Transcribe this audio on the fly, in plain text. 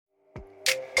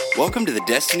Welcome to the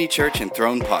Destiny Church and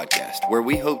Throne podcast, where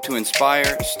we hope to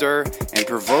inspire, stir, and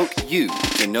provoke you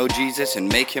to know Jesus and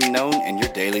make him known in your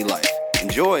daily life.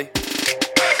 Enjoy.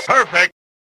 Perfect.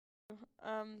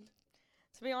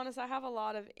 To be honest, I have a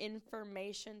lot of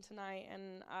information tonight,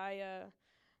 and I'm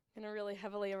going to really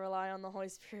heavily rely on the Holy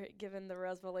Spirit given the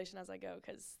revelation as I go,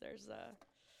 because there's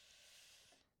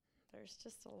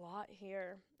just a lot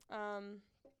here.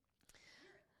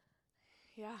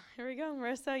 Yeah, here we go.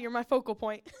 Marissa, you're my focal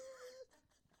point.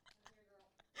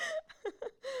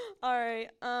 All right.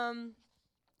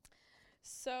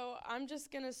 So I'm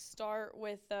just going to start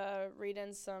with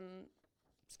reading some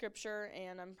scripture,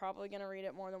 and I'm probably going to read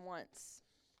it more than once.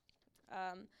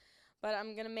 But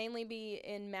I'm going to mainly be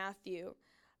in Matthew.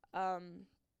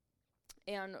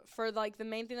 And for the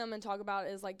main thing I'm going to talk about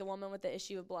is the woman with the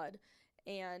issue of blood.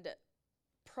 And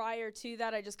prior to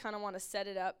that, I just kind of want to set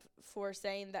it up for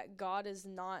saying that God is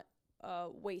not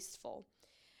wasteful.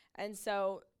 And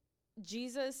so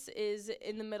Jesus is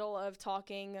in the middle of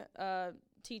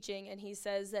teaching, and he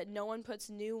says that no one puts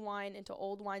new wine into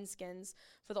old wineskins,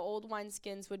 for the old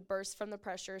wineskins would burst from the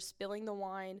pressure, spilling the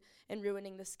wine and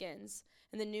ruining the skins.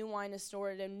 And the new wine is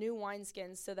stored in new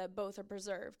wineskins so that both are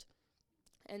preserved.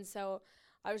 And so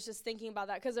I was just thinking about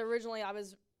that, because originally I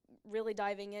was really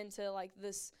diving into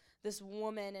this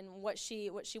woman and what she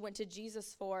went to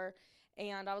Jesus for.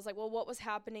 And I was like, well, what was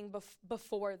happening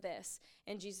before this?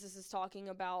 And Jesus is talking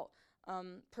about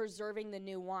preserving the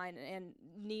new wine and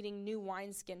needing new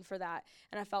wineskin for that.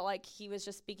 And I felt like he was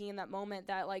just speaking in that moment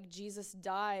that Jesus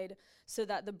died so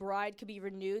that the bride could be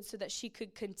renewed, so that she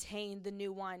could contain the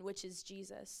new wine, which is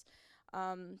Jesus.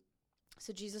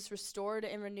 So Jesus restored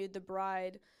and renewed the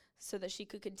bride so that she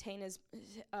could contain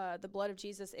the blood of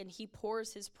Jesus, and he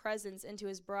pours his presence into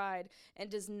his bride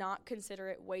and does not consider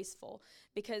it wasteful,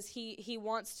 because he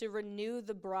wants to renew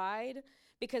the bride,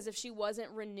 because if she wasn't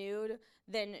renewed,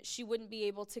 then she wouldn't be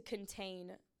able to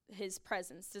contain his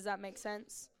presence. Does that make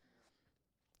sense?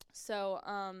 So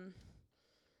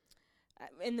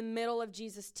in the middle of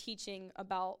Jesus teaching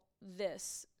about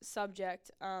this subject,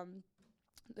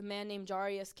 the man named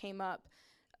Jairus came up.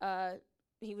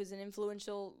 He was an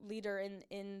influential leader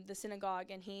in the synagogue,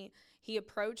 and he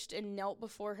approached and knelt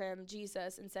before him,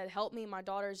 Jesus, and said, "Help me, my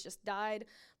daughter's just died.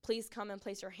 Please come and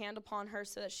place your hand upon her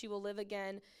so that she will live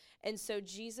again." And so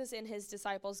Jesus and his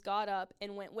disciples got up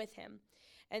and went with him.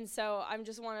 And so I'm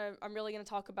really going to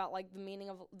talk about the meaning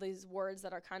of these words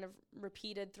that are kind of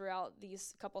repeated throughout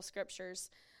these couple scriptures.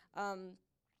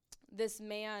 This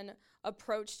man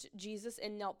approached Jesus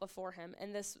and knelt before him,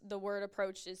 and the word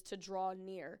approached is to draw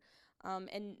near.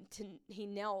 He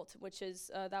knelt, which is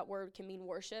that word can mean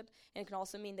worship, and it can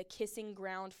also mean the kissing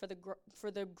ground for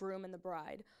the groom and the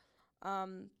bride.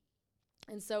 And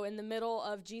so in the middle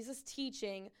of Jesus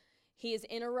teaching, he is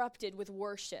interrupted with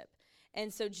worship.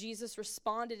 And so Jesus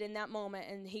responded in that moment,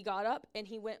 and he got up and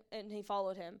he went and he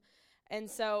followed him. And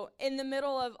so in the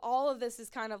middle of all of this is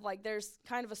kind of there's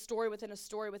kind of a story within a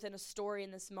story within a story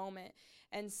in this moment.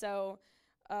 And so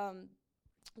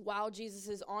while Jesus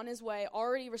is on his way,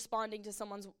 already responding to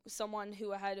someone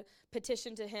who had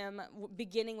petitioned to him,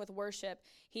 beginning with worship,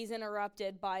 he's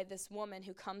interrupted by this woman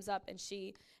who comes up and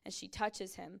she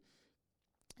touches him.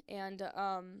 And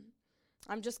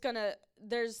I'm just gonna.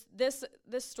 There's this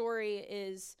story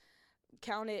is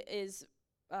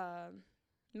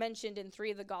mentioned in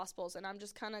 3 of the Gospels, and I'm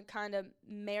just kind of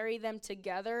marry them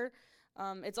together.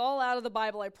 It's all out of the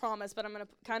Bible, I promise, but I'm gonna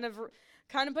kind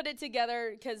of put it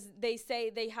together because they say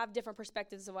they have different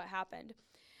perspectives of what happened.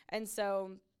 And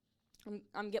so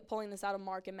I'm pulling this out of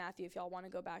Mark and Matthew if y'all want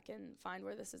to go back and find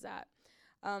where this is at.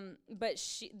 But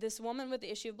this woman with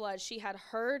the issue of blood, she had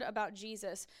heard about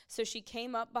Jesus, so she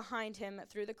came up behind him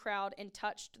through the crowd and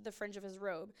touched the fringe of his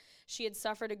robe. She had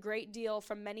suffered a great deal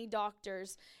from many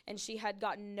doctors, and she had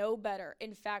gotten no better.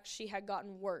 In fact, she had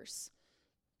gotten worse.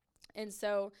 And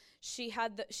so she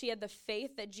had the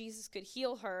faith that Jesus could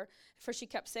heal her, for she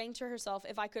kept saying to herself,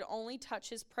 "If I could only touch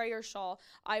his prayer shawl,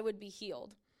 I would be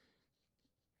healed."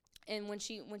 And when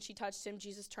she touched him,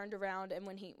 Jesus turned around, and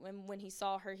when he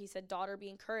saw her, he said, "Daughter, be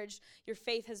encouraged. Your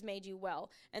faith has made you well."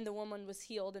 And the woman was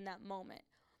healed in that moment.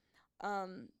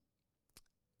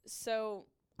 So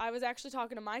I was actually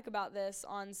talking to Mike about this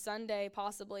on Sunday,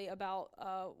 possibly about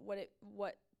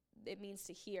what it means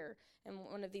to hear. And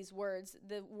one of these words,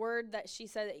 the word that she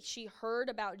said that she heard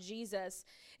about Jesus,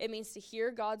 it means to hear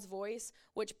God's voice,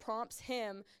 which prompts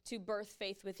him to birth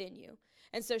faith within you.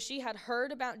 And so she had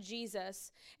heard about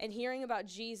Jesus, and hearing about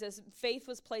Jesus, faith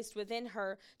was placed within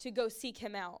her to go seek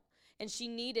him out. and she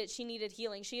needed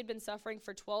healing. She had been suffering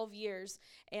for 12 years,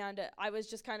 and I was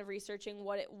just kind of researching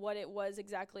what it was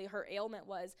exactly her ailment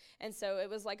was. And so it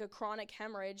was like a chronic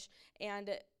hemorrhage, and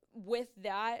with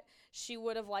that, she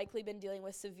would have likely been dealing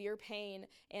with severe pain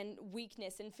and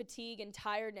weakness and fatigue and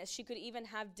tiredness. She could even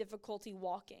have difficulty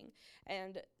walking.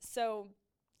 And so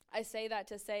I say that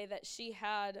to say that she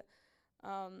had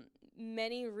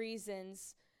many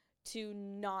reasons to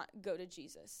not go to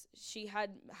Jesus. She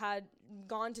had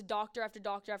gone to doctor after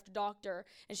doctor after doctor,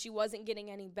 and she wasn't getting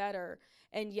any better.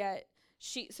 And yet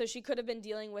she could have been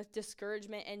dealing with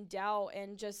discouragement and doubt,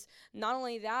 and just not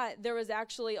only that, there was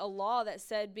actually a law that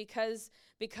said because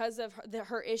of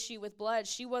her issue with blood,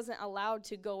 she wasn't allowed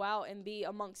to go out and be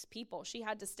amongst people. She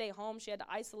had to stay home. She had to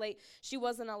isolate. She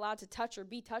wasn't allowed to touch or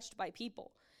be touched by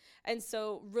people. And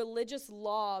so religious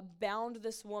law bound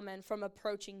this woman from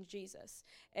approaching Jesus,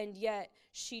 and yet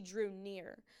she drew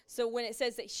near. So when it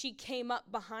says that she came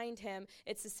up behind him,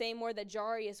 it's the same word that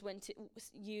Jairus went to.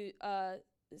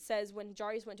 Says when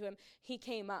Jairus went to him, he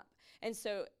came up. And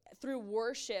so through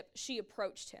worship, she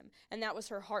approached him, and that was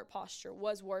her heart posture,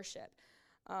 was worship.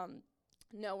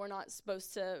 No, we're not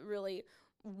supposed to really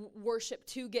worship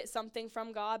to get something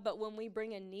from God, but when we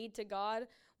bring a need to God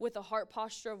with a heart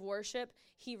posture of worship,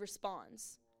 he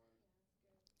responds.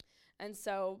 And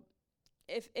so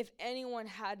if anyone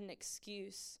had an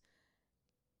excuse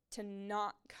to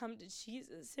not come to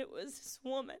Jesus, it was this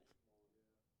woman.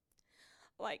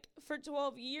 Like, for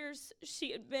 12 years,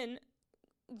 she had been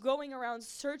going around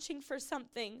searching for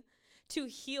something to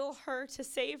heal her, to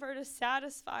save her, to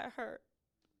satisfy her.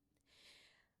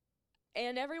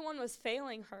 And everyone was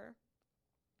failing her.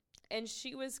 And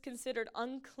she was considered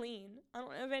unclean. I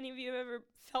don't know if any of you have ever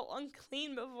felt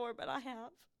unclean before, but I have.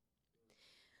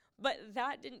 But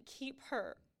that didn't keep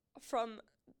her from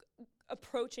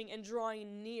approaching and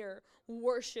drawing near,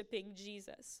 worshiping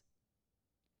Jesus.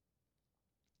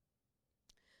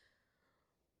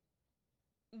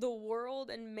 The world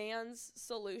and man's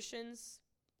solutions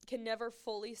can never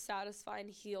fully satisfy and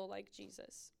heal like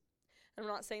Jesus. And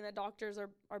I'm not saying that doctors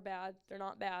are bad. They're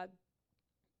not bad.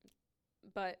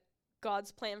 But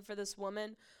God's plan for this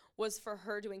woman was for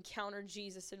her to encounter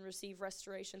Jesus and receive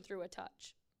restoration through a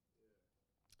touch.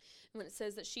 When it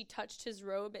says that she touched his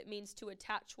robe, it means to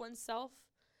attach oneself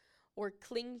or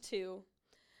cling to.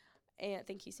 And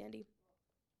thank you, Sandy.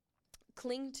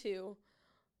 Cling to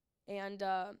and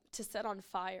to set on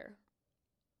fire.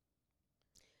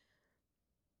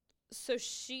 So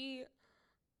she,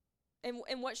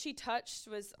 and what she touched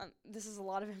was, this is a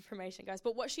lot of information, guys,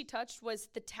 but what she touched was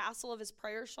the tassel of his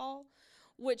prayer shawl,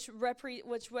 which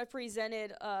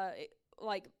represented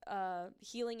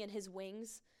healing in his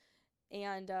wings,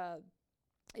 and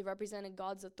it represented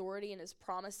God's authority and his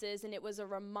promises, and it was a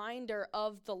reminder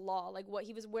of the law. Like what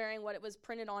he was wearing, what it was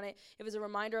printed on it, it was a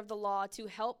reminder of the law to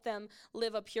help them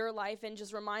live a pure life and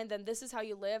just remind them this is how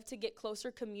you live to get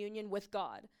closer communion with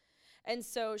God. And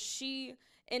so she,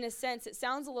 in a sense, it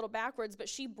sounds a little backwards, but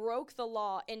she broke the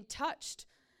law and touched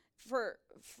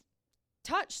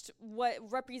what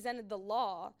represented the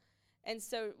law. And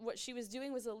so what she was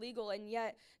doing was illegal, and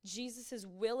yet Jesus'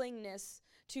 willingness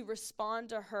to respond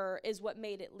to her is what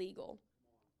made it legal.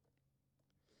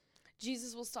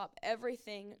 Jesus will stop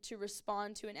everything to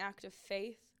respond to an act of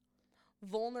faith,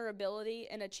 vulnerability,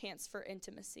 and a chance for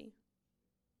intimacy.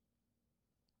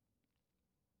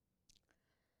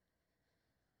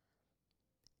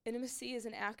 Intimacy is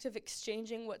an act of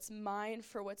exchanging what's mine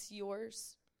for what's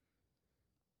yours.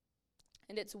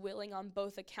 And it's willing on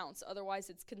both accounts. Otherwise,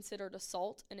 it's considered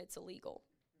assault and it's illegal.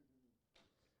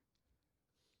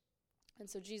 And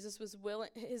so Jesus was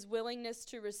his willingness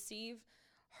to receive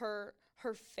her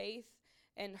faith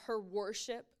and her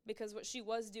worship, because what she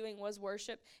was doing was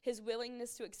worship. His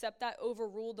willingness to accept that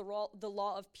overruled the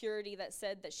law of purity that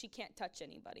said that she can't touch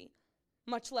anybody,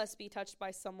 much less be touched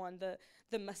by someone,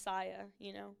 the Messiah,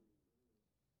 you know.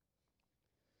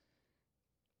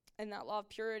 And that law of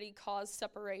purity caused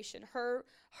separation.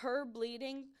 Her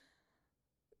bleeding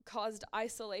caused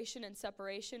isolation and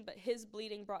separation, but his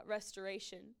bleeding brought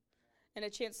restoration and a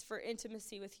chance for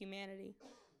intimacy with humanity.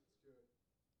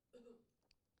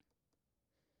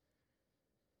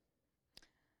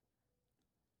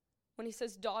 When he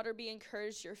says, "Daughter, be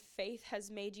encouraged, your faith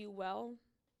has made you well,"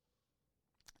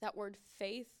 that word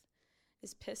faith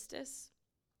is pistis,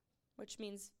 which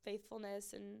means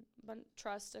faithfulness and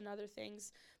trust and other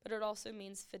things, but it also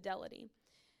means fidelity.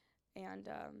 And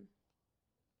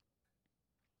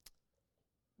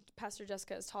Pastor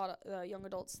Jessica has taught young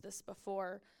adults this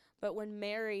before, but when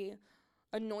Mary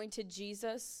anointed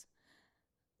Jesus,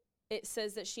 it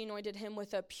says that she anointed him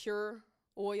with a pure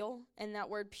oil, and that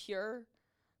word pure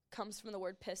comes from the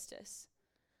word pistis,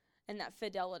 and that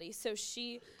fidelity. So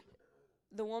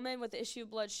the woman with the issue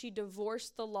of blood, she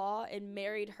divorced the law and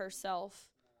married herself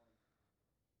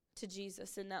to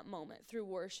Jesus in that moment through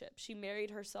worship. She married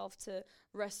herself to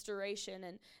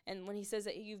restoration, and when he says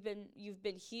that you've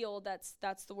been healed,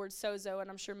 that's the word sozo, and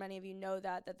I'm sure many of you know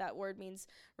that word means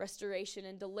restoration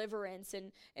and deliverance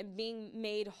and being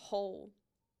made whole.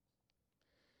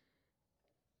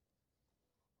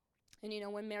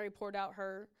 And when Mary poured out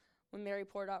her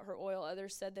oil,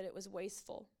 others said that it was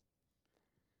wasteful.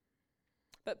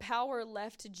 But power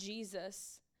left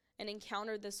Jesus and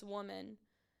encountered this woman.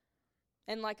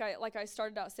 And like I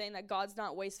started out saying, that God's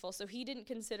not wasteful. So he didn't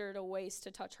consider it a waste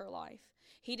to touch her life.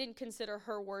 He didn't consider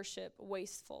her worship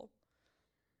wasteful.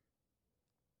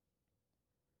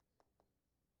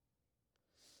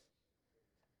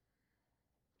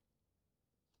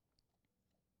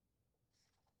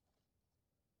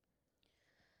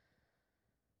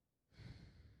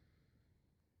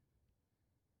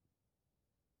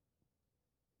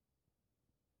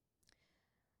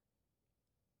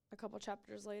 A couple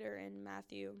chapters later in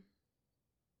Matthew,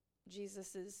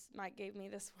 Mike gave me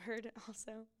this word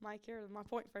also. Mike, you're my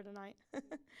point for tonight.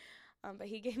 But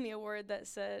he gave me a word that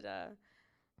said,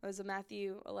 it was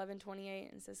Matthew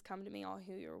 11:28, and says, "Come to me, all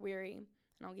who are weary,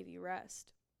 and I'll give you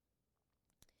rest."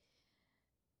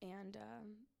 And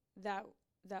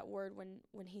that word,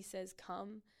 when he says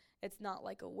come, it's not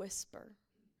like a whisper.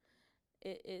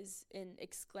 It is an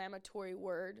exclamatory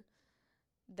word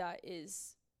that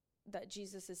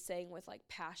Jesus is saying with like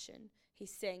passion.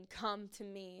 He's saying, "Come to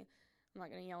me." I'm not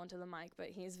going to yell into the mic, but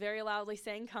he's very loudly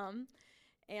saying, "Come."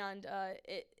 And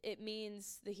it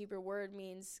means, the Hebrew word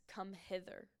means come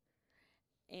hither.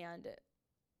 And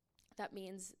that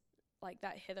means, like,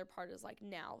 that hither part is like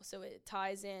now. So it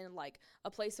ties in like a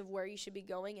place of where you should be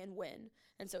going and when.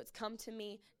 And so it's come to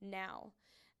me now.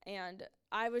 And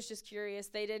I was just curious.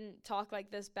 They didn't talk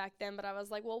like this back then, but I was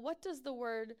like, well, what does the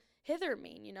word hither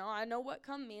mean? I know what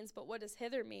come means, but what does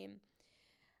hither mean?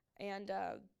 And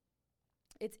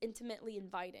it's intimately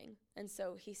inviting. And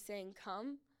so he's saying,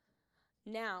 come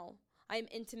now. I'm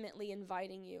intimately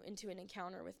inviting you into an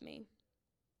encounter with me.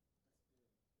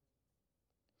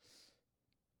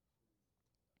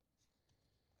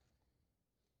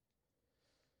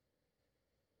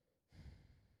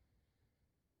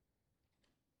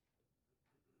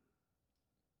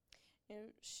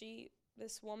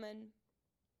 This woman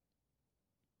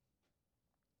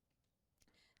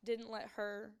didn't let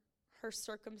her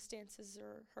circumstances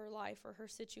or her life or her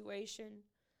situation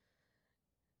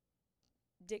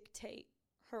dictate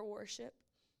her worship.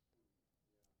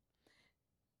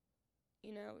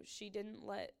 She didn't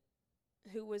let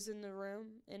who was in the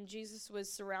room, and Jesus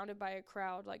was surrounded by a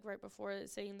crowd, like right before it,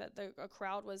 saying that a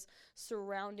crowd was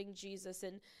surrounding Jesus,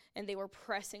 and they were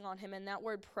pressing on him. And that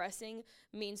word pressing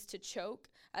means to choke,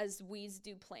 as weeds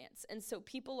do plants. And so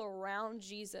people around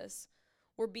Jesus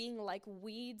were being like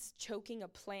weeds choking a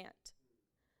plant.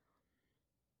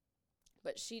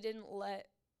 But she didn't let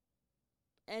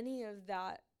any of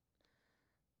that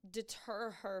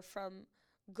deter her from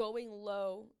going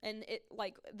low. And it,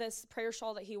 like, this prayer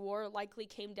shawl that he wore likely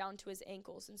came down to his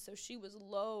ankles, and so she was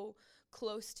low,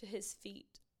 close to his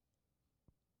feet,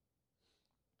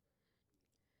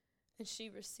 and she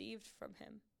received from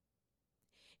him.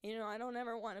 I don't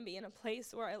ever want to be in a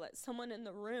place where I let someone in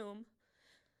the room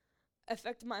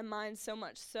affect my mind so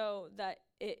much so that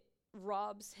it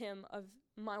robs him of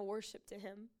my worship to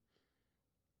him.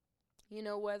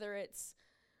 Whether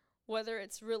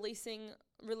it's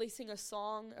releasing a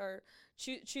song, or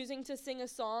choosing to sing a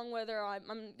song, whether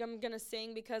I'm going to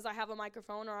sing because I have a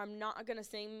microphone, or I'm not going to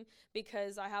sing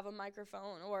because I have a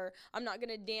microphone, or I'm not going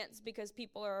to dance because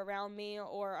people are around me,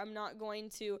 or I'm not going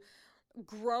to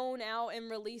groan out and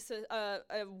release a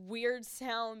weird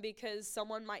sound because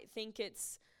someone might think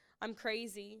I'm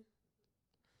crazy.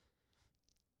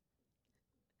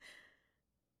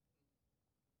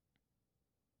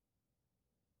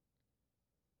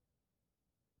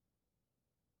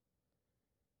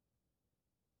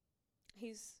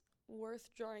 He's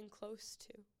worth drawing close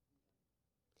to.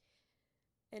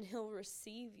 And he'll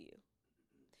receive you.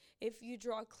 If you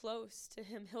draw close to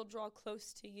him, he'll draw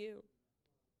close to you.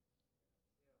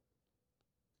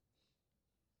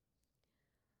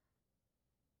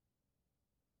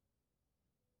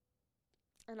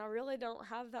 And I really don't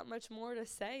have that much more to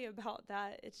say about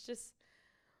that. It's just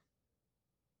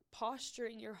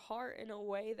posturing your heart in a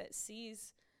way that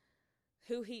sees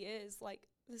who he is. Like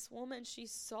this woman, she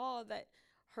saw that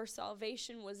her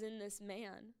salvation was in this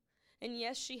man. And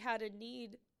yes, she had a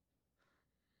need.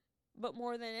 But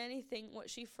more than anything, what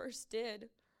she first did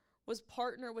was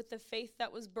partner with the faith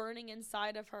that was burning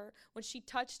inside of her. When she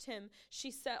touched him, she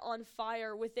set on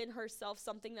fire within herself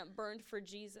something that burned for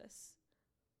Jesus.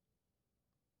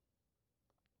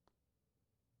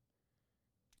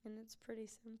 And it's pretty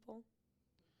simple.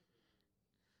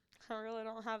 I really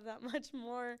don't have that much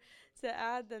more to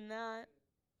add than that.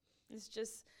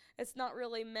 It's not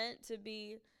really meant to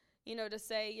be, to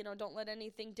say, don't let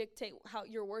anything dictate how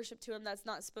your worship to him. That's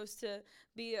not supposed to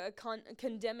be a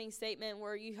condemning statement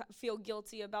where you feel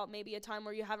guilty about maybe a time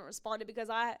where you haven't responded, because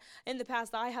in the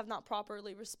past, I have not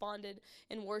properly responded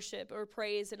in worship or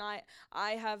praise, and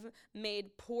I have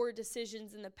made poor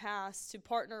decisions in the past to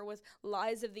partner with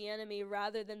lies of the enemy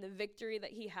rather than the victory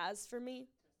that he has for me.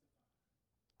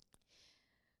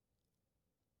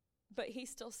 But he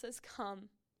still says, come.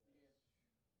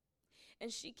 And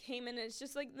she came in, and it's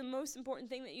just like the most important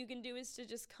thing that you can do is to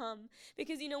just come.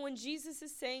 Because, when Jesus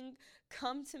is saying,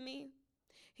 come to me,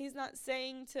 he's not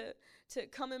saying to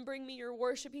come and bring me your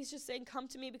worship. He's just saying, come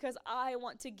to me because I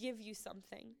want to give you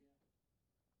something.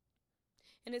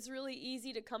 And it's really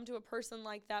easy to come to a person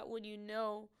like that when you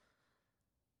know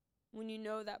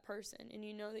that person, and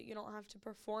you know that you don't have to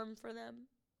perform for them.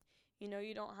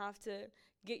 You don't have to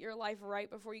get your life right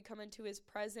before you come into his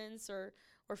presence, or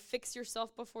fix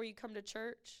yourself before you come to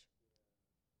church.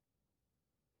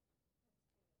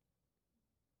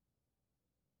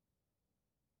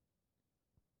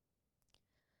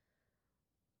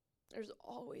 There's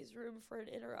always room for an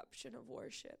interruption of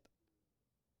worship.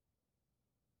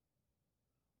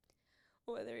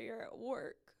 Whether you're at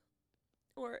work,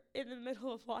 or in the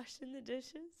middle of washing the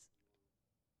dishes,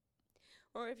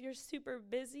 or if you're super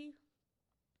busy.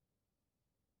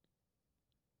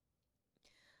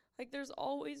 Like, there's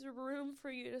always room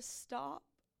for you to stop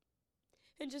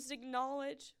and just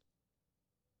acknowledge.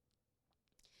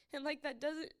 And that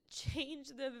doesn't change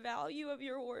the value of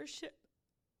your worship.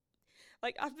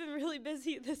 I've been really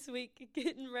busy this week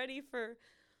getting ready for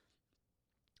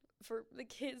the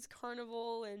kids'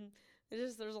 carnival, and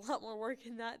there's a lot more work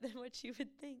in that than what you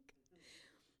would think.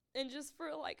 And just for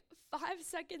 5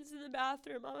 seconds in the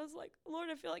bathroom, I was like, Lord,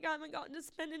 I feel like I haven't gotten to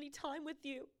spend any time with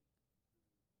you.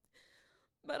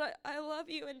 But I love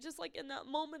you, and just in that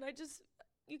moment,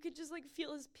 you could just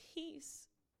feel his peace.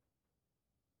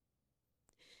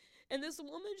 And this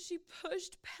woman, she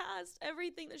pushed past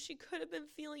everything that she could have been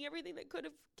feeling, everything that could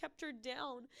have kept her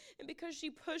down. And because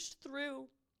she pushed through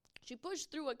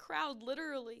a crowd,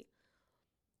 literally,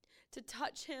 to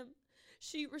touch him.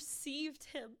 She received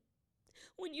him.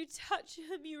 When you touch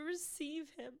him, you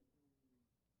receive him.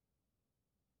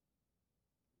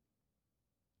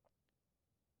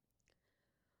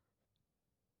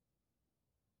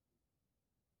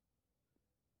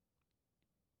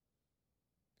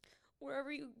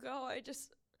 Wherever you go, I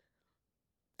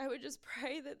would just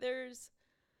pray that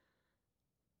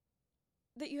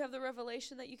you have the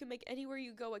revelation that you can make anywhere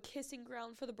you go a kissing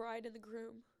ground for the bride and the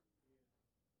groom.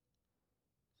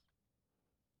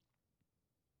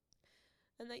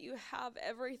 And that you have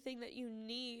everything that you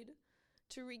need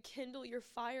to rekindle your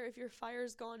fire if your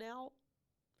fire's gone out,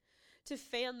 to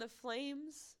fan the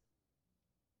flames.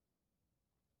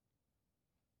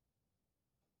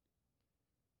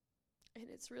 And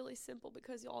it's really simple,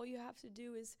 because all you have to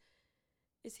do is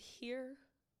hear.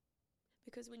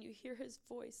 Because when you hear his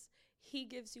voice, he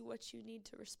gives you what you need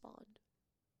to respond.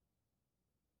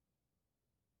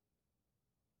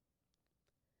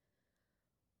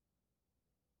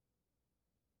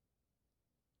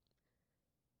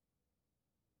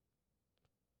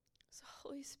 So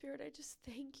Holy Spirit, I just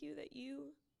thank you that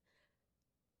you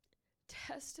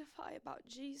testify about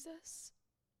Jesus.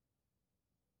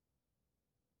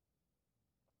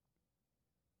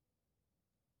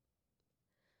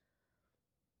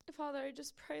 Father, I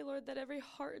just pray, Lord, that every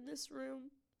heart in this room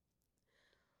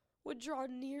would draw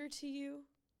near to you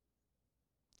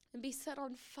and be set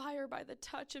on fire by the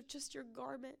touch of just your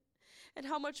garment. And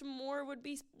how much more would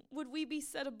we be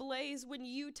set ablaze when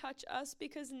you touch us,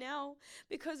 because now,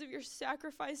 because of your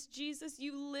sacrifice, Jesus,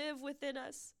 you live within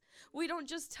us. We don't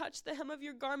just touch the hem of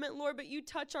your garment, Lord, but you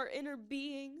touch our inner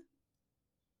being.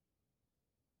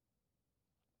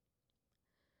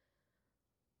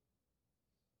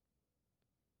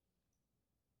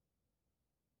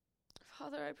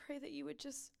 Father, I pray that you would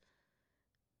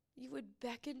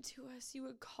beckon to us, you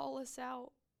would call us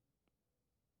out.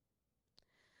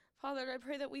 Father, I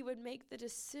pray that we would make the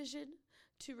decision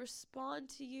to respond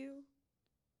to you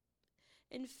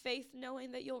in faith,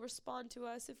 knowing that you'll respond to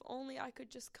us. If only I could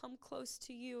just come close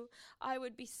to you, I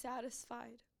would be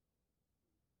satisfied.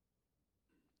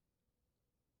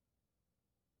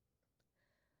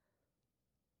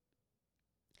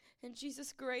 And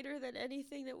Jesus, greater than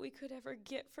anything that we could ever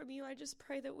get from you, I just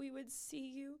pray that we would see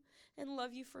you and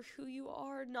love you for who you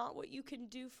are, not what you can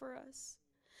do for us,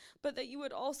 but that you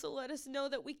would also let us know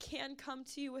that we can come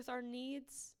to you with our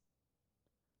needs.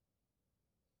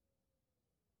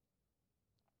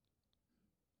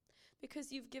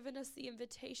 Because you've given us the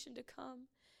invitation to come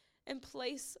and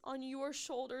place on your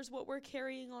shoulders what we're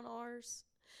carrying on ours.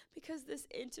 Because this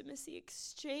intimacy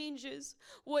exchanges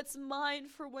what's mine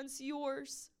for what's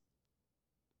yours.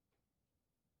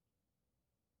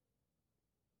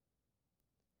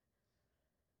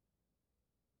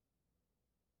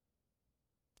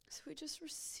 So we just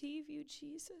receive you,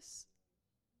 Jesus.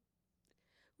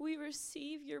 We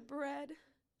receive your bread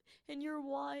and your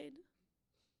wine.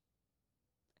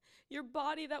 Your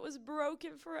body that was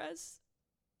broken for us,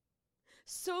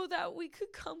 so that we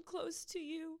could come close to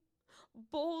you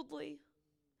boldly,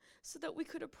 so that we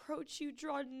could approach you,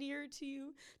 draw near to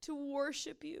you, to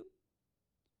worship you,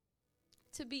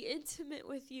 to be intimate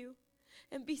with you,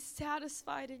 and be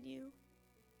satisfied in you.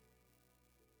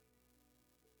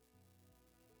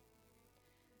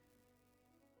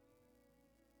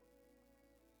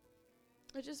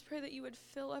 I just pray that you would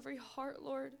fill every heart,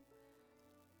 Lord,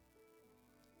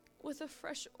 with a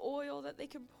fresh oil that they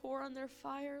can pour on their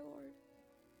fire, Lord.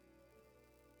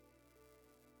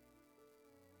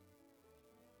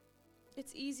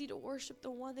 It's easy to worship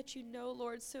the one that you know,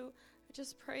 Lord, so I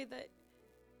just pray that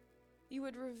you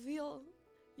would reveal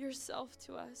yourself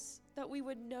to us, that we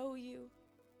would know you.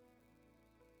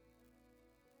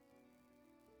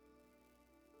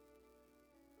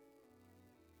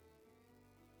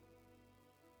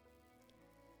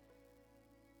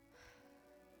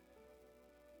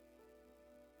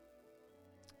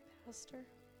 Pastor.